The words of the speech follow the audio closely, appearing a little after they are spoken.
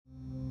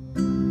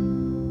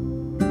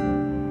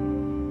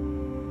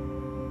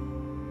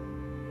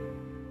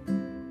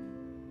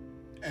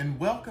and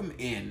welcome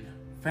in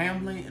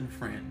family and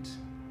friends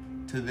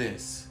to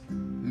this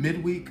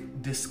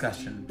midweek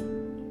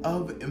discussion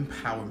of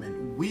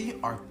empowerment we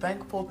are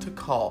thankful to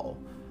call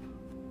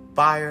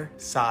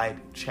Fireside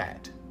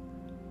Chat.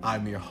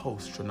 I'm your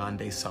host,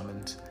 Renande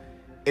Summons.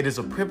 It is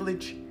a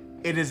privilege,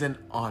 it is an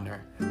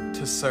honor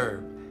to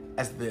serve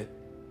as the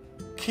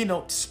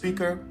keynote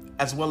speaker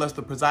as well as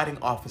the presiding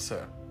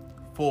officer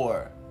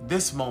for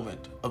this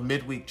moment of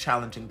midweek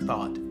challenging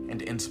thought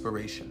and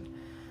inspiration.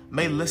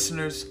 May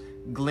listeners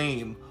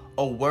glean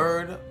a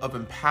word of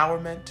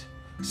empowerment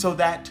so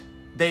that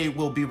they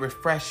will be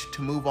refreshed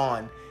to move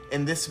on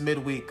in this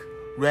midweek,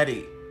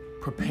 ready,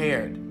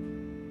 prepared,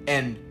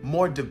 and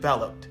more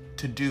developed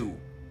to do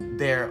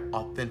their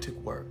authentic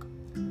work.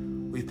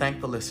 We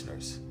thank the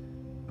listeners.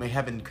 May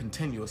heaven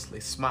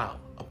continuously smile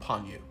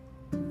upon you.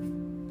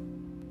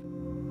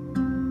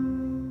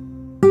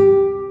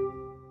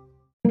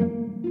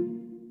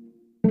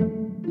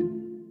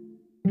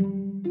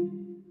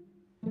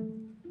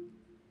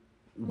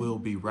 We'll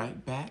be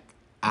right back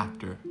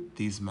after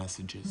these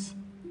messages.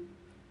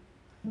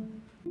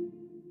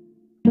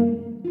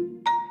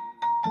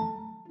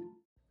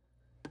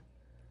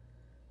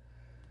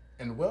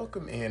 And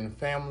welcome in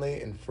family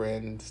and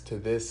friends to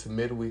this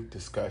midweek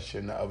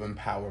discussion of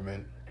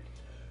empowerment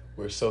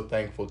we're so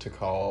thankful to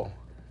call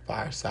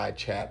Fireside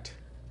Chat.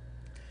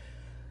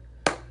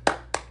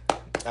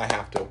 I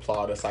have to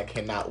applaud us. I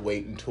cannot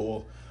wait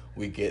until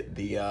we get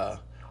the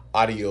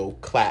audio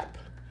clap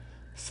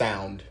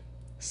sound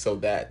so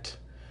that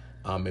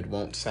it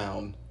won't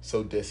sound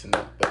so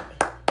dissonant. But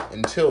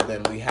until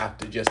then, we have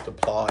to just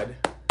applaud.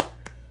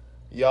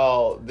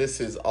 Y'all,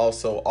 this is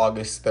also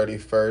August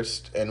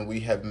 31st, and we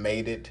have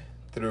made it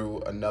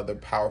through another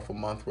powerful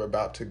month. We're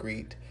about to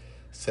greet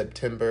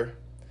September.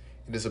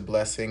 It is a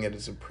blessing. It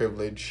is a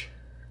privilege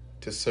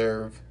to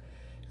serve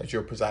as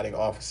your presiding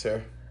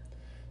officer,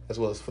 as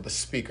well as for the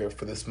speaker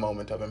for this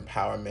moment of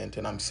empowerment.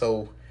 And I'm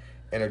so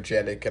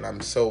energetic and I'm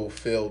so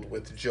filled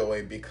with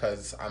joy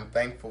because I'm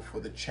thankful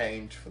for the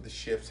change, for the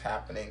shifts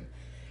happening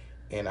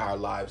in our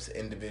lives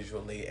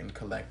individually and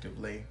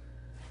collectively.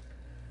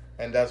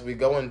 And as we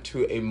go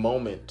into a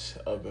moment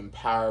of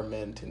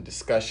empowerment and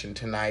discussion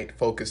tonight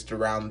focused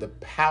around the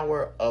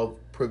power of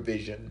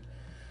provision,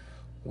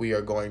 we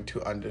are going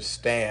to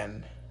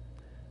understand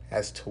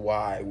as to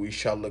why we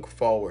shall look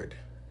forward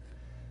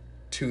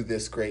to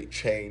this great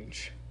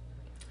change.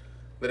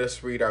 Let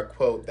us read our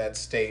quote that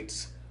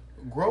states,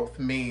 "Growth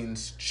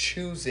means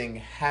choosing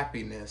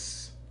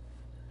happiness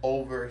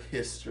over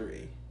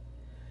history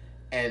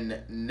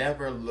and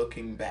never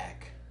looking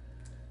back."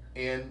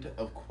 End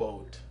of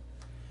quote.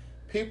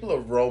 People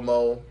of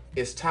Romo,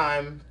 it's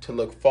time to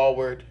look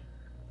forward.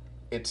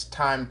 It's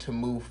time to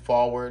move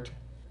forward.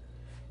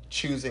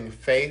 Choosing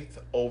faith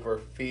over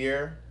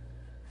fear.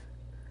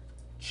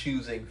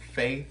 Choosing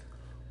faith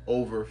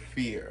over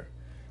fear.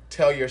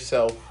 Tell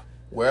yourself,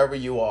 wherever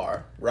you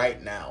are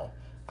right now,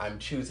 I'm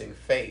choosing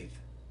faith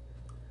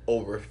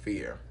over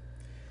fear.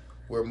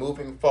 We're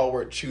moving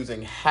forward,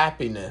 choosing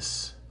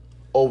happiness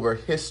over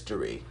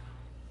history,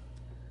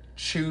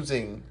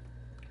 choosing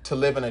to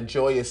live in a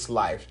joyous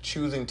life,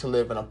 choosing to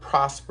live in a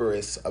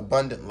prosperous,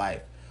 abundant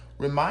life,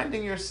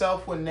 reminding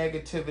yourself when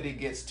negativity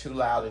gets too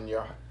loud in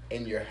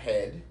your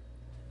head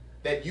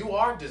that you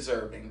are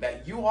deserving,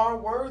 that you are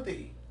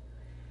worthy.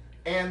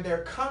 And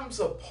there comes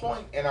a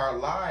point in our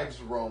lives,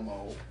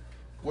 Romo,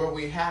 where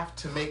we have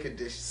to make a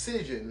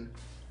decision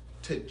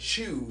to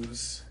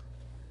choose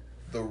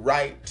the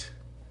right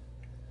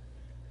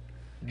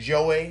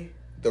joy,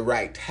 the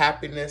right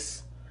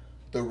happiness,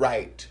 the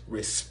right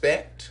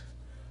respect,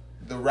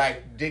 the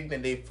right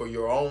dignity for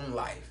your own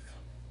life.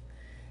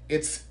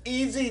 It's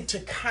easy to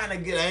kind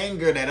of get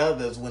angered at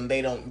others when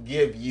they don't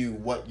give you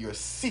what you're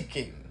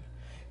seeking.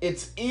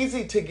 It's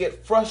easy to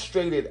get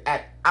frustrated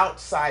at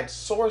outside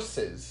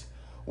sources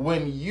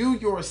when you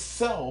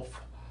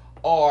yourself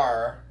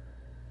are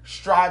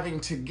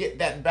striving to get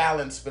that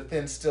balance, but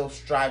then still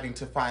striving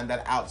to find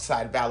that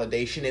outside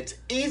validation. It's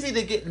easy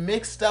to get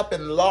mixed up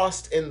and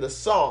lost in the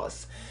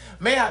sauce.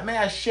 May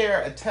I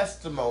share a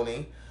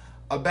testimony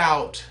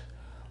about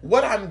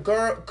what I'm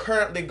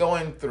currently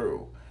going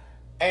through?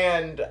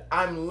 And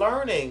I'm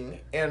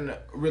learning in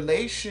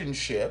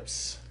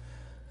relationships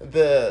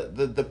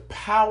the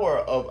power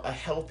of a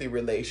healthy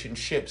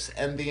relationships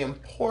and the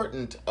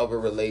importance of a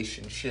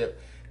relationship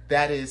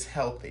that is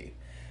healthy.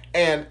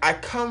 And I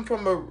come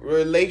from a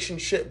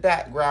relationship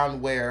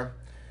background where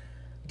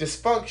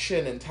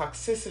dysfunction and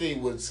toxicity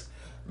was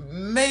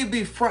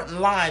maybe front in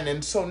line.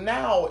 And so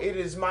now it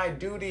is my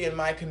duty and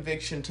my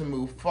conviction to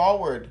move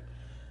forward,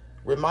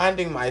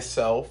 reminding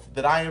myself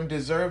that I am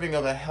deserving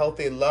of a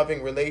healthy,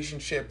 loving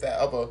relationship, that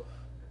of a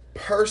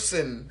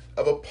person,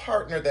 of a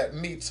partner that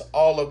meets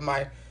all of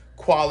my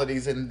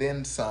qualities and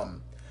then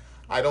some.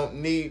 I don't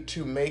need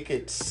to make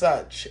it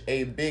such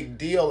a big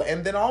deal.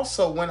 And then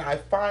also when I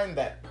find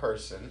that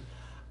person,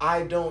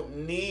 I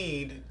don't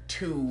need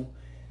to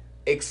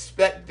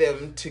expect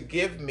them to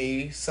give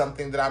me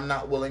something that I'm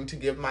not willing to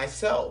give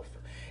myself.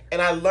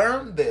 And I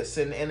learned this,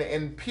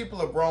 and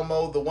people of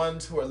Romo, the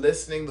ones who are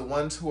listening, the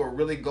ones who are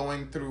really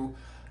going through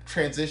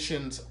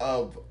transitions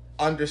of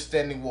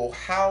understanding, well,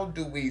 how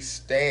do we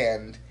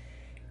stand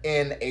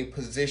in a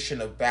position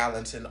of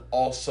balance and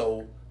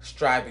also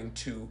striving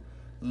to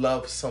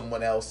love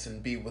someone else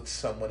and be with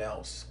someone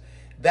else?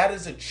 That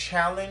is a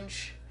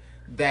challenge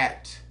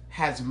that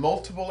has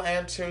multiple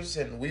answers,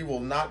 and we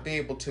will not be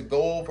able to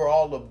go over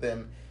all of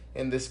them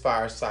in this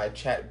fireside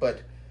chat,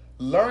 but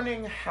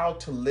learning how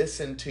to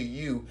listen to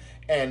you,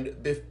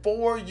 and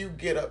before you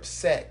get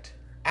upset,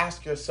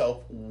 ask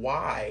yourself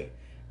why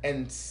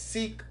and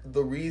seek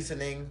the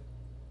reasoning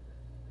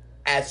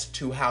as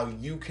to how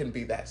you can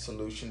be that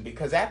solution.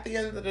 Because at the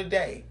end of the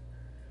day,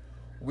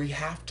 we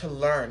have to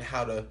learn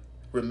how to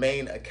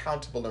remain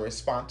accountable and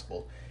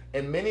responsible.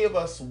 And many of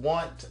us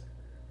want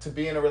to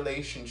be in a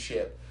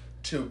relationship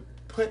to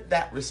put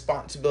that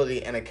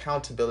responsibility and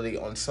accountability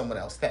on someone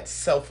else, that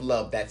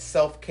self-love, that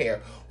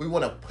self-care. We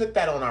want to put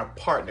that on our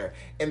partner,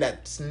 and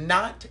that's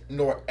not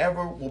nor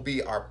ever will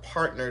be our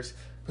partner's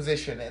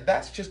position. And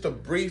that's just a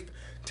brief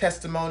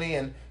testimony.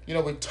 And,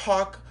 we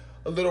talk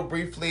a little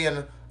briefly,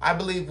 and I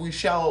believe we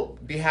shall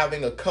be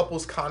having a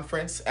couples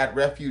conference at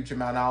Refuge in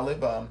Mount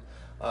Olive,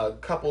 a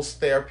couples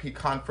therapy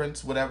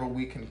conference, whatever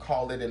we can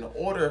call it, in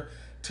order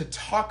to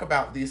talk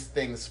about these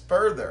things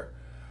further.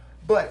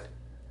 But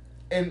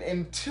and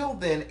until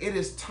then, it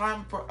is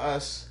time for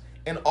us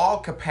in all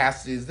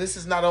capacities. This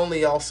is not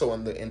only also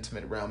in the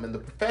intimate realm, in the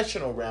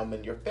professional realm,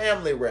 in your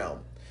family realm,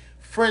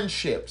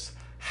 friendships.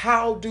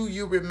 How do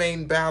you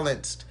remain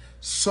balanced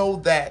so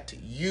that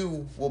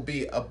you will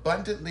be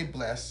abundantly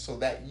blessed, so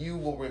that you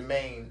will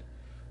remain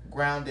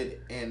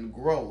grounded in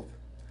growth?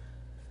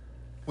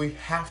 We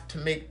have to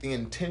make the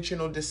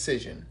intentional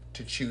decision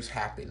to choose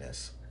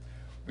happiness.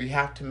 We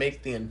have to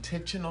make the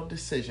intentional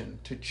decision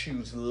to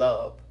choose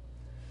love,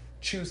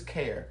 choose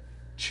care,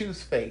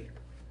 choose faith,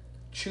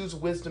 choose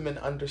wisdom and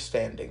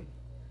understanding.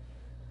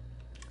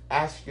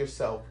 Ask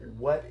yourself,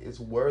 what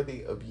is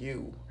worthy of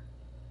you?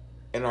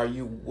 And are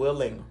you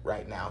willing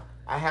right now?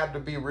 I had to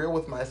be real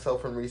with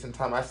myself in recent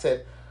time. I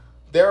said,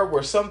 there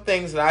were some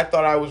things that I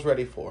thought I was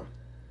ready for.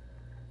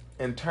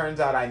 And turns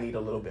out I need a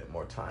little bit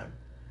more time.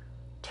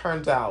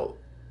 Turns out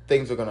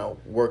things are going to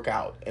work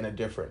out in a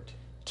different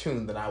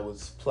tune than I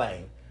was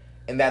playing.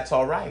 And that's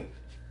all right.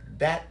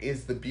 That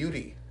is the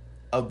beauty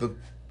of the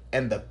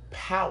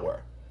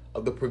power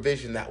of the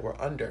provision that we're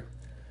under.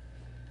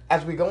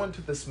 As we go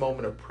into this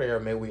moment of prayer,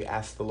 may we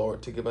ask the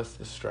Lord to give us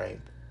the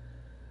strength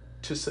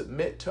to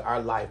submit to our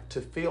life,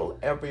 to feel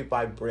every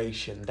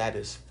vibration that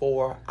is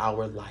for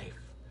our life,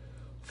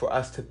 for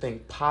us to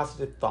think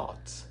positive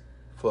thoughts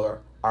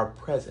for our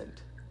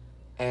present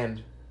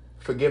and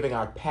forgiving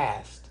our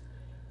past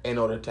in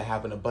order to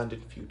have an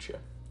abundant future.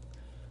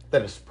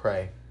 Let us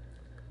pray.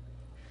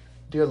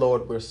 Dear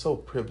Lord, we're so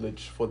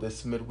privileged for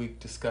this midweek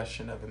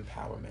discussion of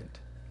empowerment.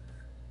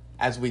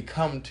 As we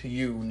come to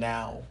you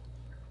now,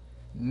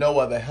 no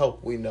other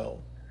help we know,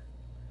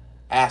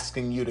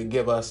 asking you to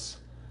give us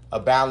a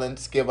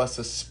balance, give us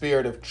a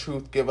spirit of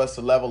truth, give us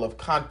a level of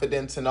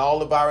confidence in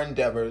all of our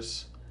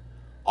endeavors,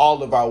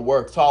 all of our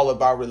works, all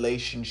of our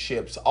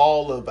relationships,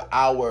 all of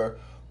our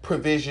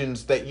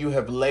provisions that you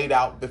have laid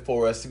out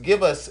before us.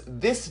 Give us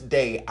this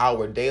day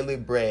our daily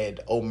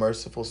bread, O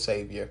merciful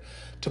Savior,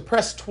 to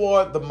press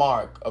toward the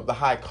mark of the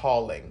high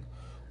calling,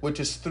 which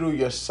is through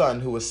your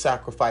Son who was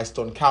sacrificed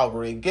on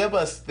Calvary. Give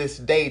us this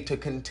day to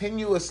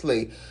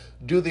continuously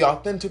do the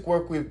authentic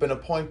work we've been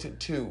appointed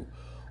to.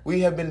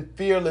 We have been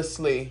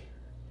fearlessly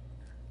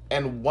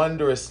and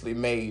wondrously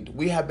made.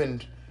 We have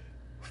been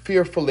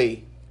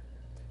fearlessly,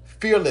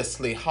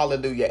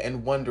 hallelujah,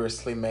 and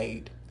wondrously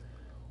made.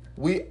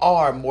 We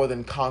are more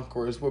than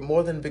conquerors. We're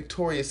more than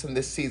victorious in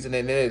this season,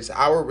 and it is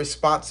our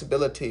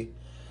responsibility,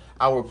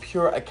 our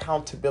pure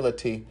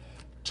accountability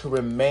to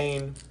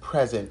remain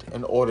present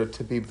in order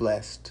to be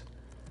blessed.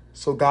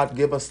 So God,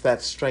 give us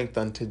that strength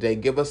on today.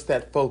 Give us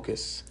that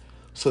focus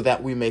so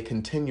that we may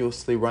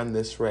continuously run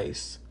this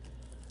race.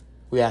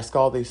 We ask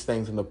all these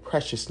things in the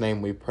precious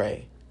name we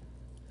pray.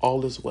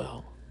 All is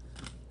well.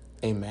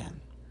 Amen.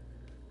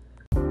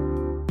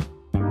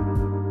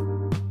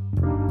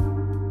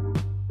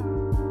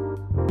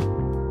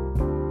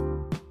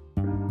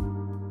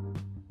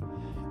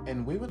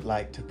 And we would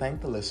like to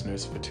thank the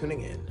listeners for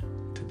tuning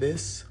in to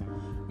this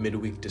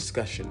midweek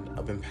discussion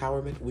of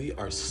empowerment. We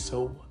are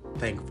so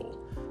thankful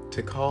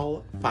to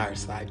call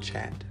Fireside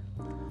Chat.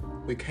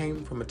 We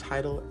came from a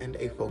title and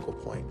a focal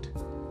point,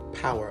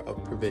 Power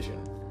of Provision.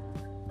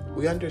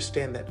 We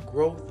understand that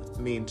growth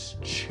means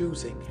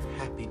choosing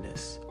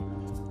happiness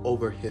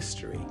over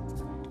history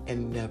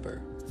and never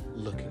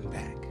looking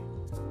back.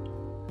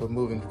 We're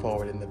moving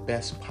forward in the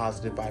best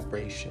positive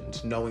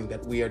vibrations, knowing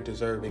that we are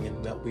deserving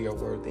and that we are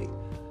worthy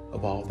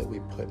of all that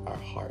we put our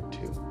heart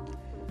to.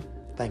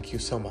 Thank you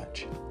so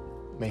much.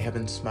 May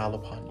heaven smile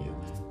upon you.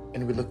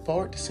 And we look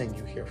forward to seeing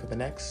you here for the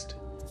next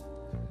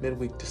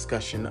midweek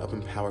discussion of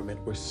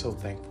empowerment. We're so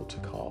thankful to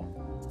call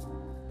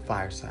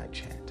Fireside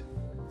Chat.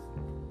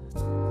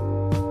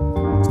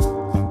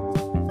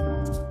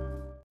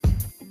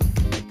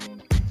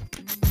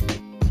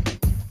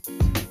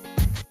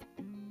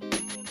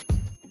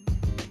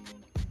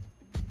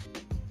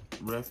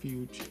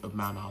 Refuge of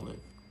Mount Olive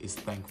is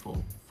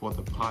thankful for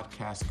the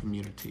podcast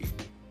community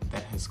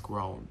that has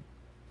grown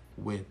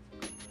with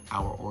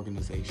our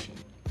organization.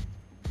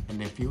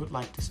 And if you would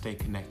like to stay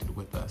connected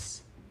with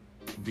us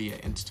via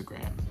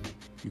Instagram,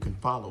 you can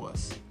follow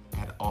us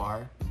at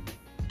r.o.m.o_.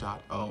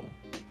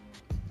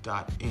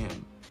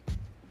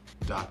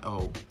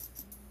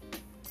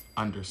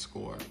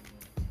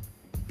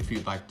 If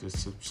you'd like to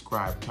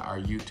subscribe to our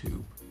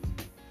YouTube,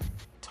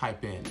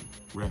 type in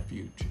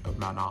Refuge of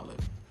Mount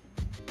Olive.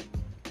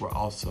 We're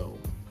also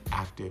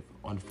active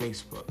on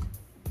Facebook,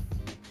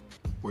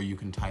 where you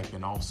can type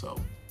in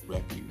also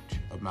Refuge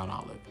of Mount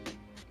Olive.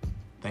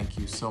 Thank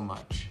you so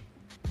much,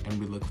 and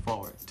we look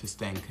forward to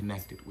staying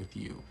connected with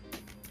you.